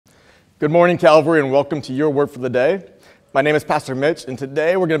Good morning, Calvary, and welcome to your word for the day. My name is Pastor Mitch, and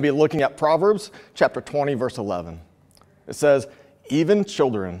today we're going to be looking at Proverbs chapter 20, verse 11. It says, "Even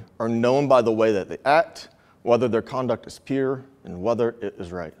children are known by the way that they act, whether their conduct is pure and whether it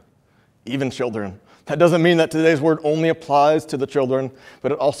is right." Even children. That doesn't mean that today's word only applies to the children,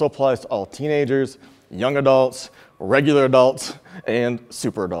 but it also applies to all teenagers, young adults, regular adults, and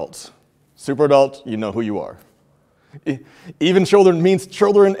super adults. Super adults, you know who you are. Even children means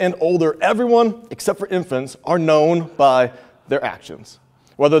children and older. Everyone, except for infants, are known by their actions,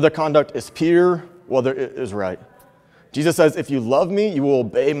 whether their conduct is pure, whether it is right. Jesus says, if you love me, you will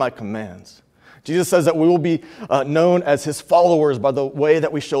obey my commands. Jesus says that we will be known as his followers by the way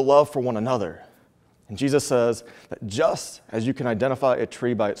that we show love for one another. And Jesus says that just as you can identify a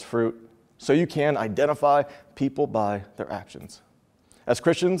tree by its fruit, so you can identify people by their actions. As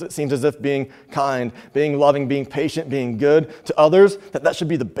Christians, it seems as if being kind, being loving, being patient, being good to others, that should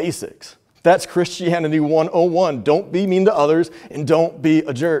be the basics. That's Christianity 101. Don't be mean to others and don't be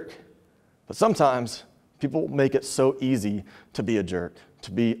a jerk. But sometimes people make it so easy to be a jerk,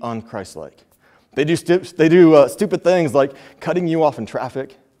 to be un-Christ-like. They do stupid things like cutting you off in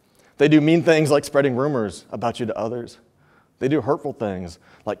traffic. They do mean things like spreading rumors about you to others. They do hurtful things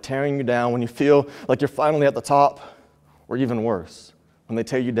like tearing you down when you feel like you're finally at the top, or even worse, when they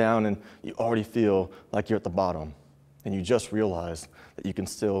tear you down and you already feel like you're at the bottom and you just realize that you can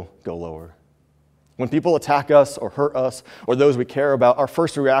still go lower. When people attack us or hurt us or those we care about, our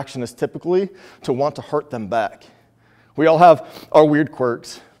first reaction is typically to want to hurt them back. We all have our weird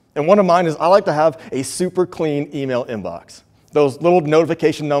quirks, and one of mine is I like to have a super clean email inbox. Those little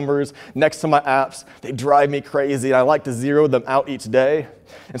notification numbers next to my apps, they drive me crazy, and I like to zero them out each day.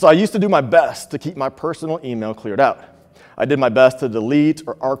 And so I used to do my best to keep my personal email cleared out. I did my best to delete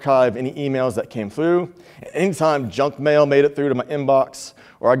or archive any emails that came through. And anytime junk mail made it through to my inbox,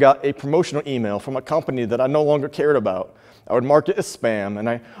 or I got a promotional email from a company that I no longer cared about, I would mark it as spam, and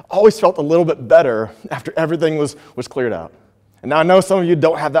I always felt a little bit better after everything was cleared out. And now I know some of you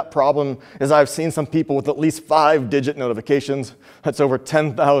don't have that problem, as I've seen some people with at least 5-digit notifications. That's over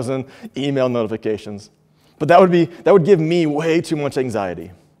 10,000 email notifications. But that would give me way too much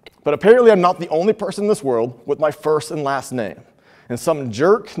anxiety. But apparently I'm not the only person in this world with my first and last name. And some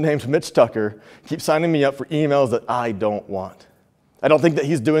jerk named Mitch Tucker keeps signing me up for emails that I don't want. I don't think that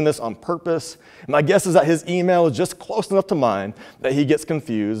he's doing this on purpose. My guess is that his email is just close enough to mine that he gets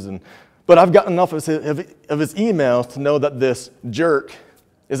confused. But I've gotten enough of his emails to know that this jerk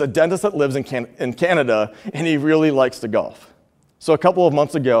is a dentist that lives in Canada, and he really likes to golf. So a couple of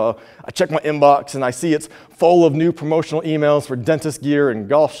months ago, I checked my inbox, and I see it's full of new promotional emails for dentist gear and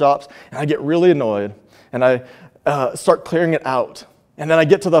golf shops, and I get really annoyed, and I start clearing it out. And then I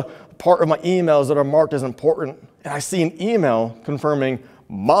get to the part of my emails that are marked as important, and I see an email confirming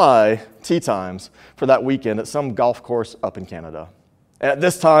my tee times for that weekend at some golf course up in Canada. And at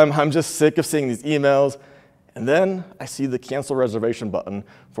this time, I'm just sick of seeing these emails, and then I see the cancel reservation button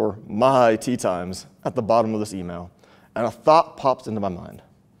for my tee times at the bottom of this email. And a thought pops into my mind.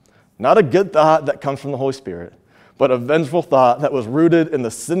 Not a good thought that comes from the Holy Spirit, but a vengeful thought that was rooted in the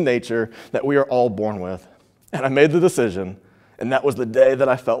sin nature that we are all born with. And I made the decision, and that was the day that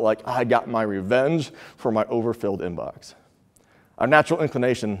I felt like I got my revenge for my overfilled inbox. Our natural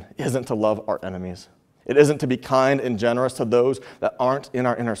inclination isn't to love our enemies. It isn't to be kind and generous to those that aren't in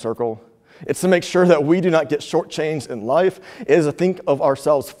our inner circle. It's to make sure that we do not get shortchanged in life. It is to think of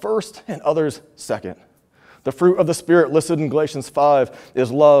ourselves first and others second. The fruit of the Spirit listed in Galatians 5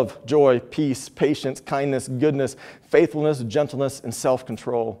 is love, joy, peace, patience, kindness, goodness, faithfulness, gentleness, and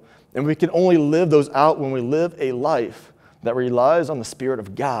self-control. And we can only live those out when we live a life that relies on the Spirit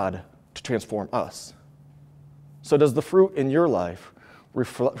of God to transform us. So does the fruit in your life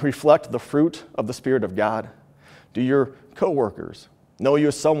reflect the fruit of the Spirit of God? Do your coworkers know you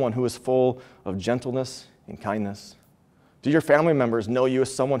as someone who is full of gentleness and kindness? Do your family members know you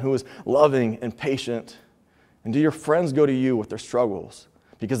as someone who is loving and patient? And do your friends go to you with their struggles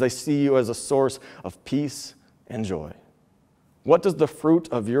because they see you as a source of peace and joy? What does the fruit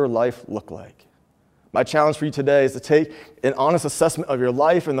of your life look like? My challenge for you today is to take an honest assessment of your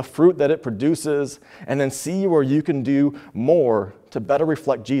life and the fruit that it produces, and then see where you can do more to better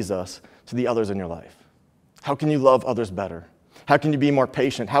reflect Jesus to the others in your life. How can you love others better? How can you be more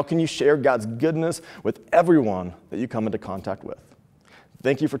patient? How can you share God's goodness with everyone that you come into contact with?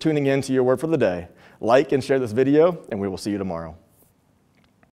 Thank you for tuning in to your word for the day. Like and share this video, and we will see you tomorrow.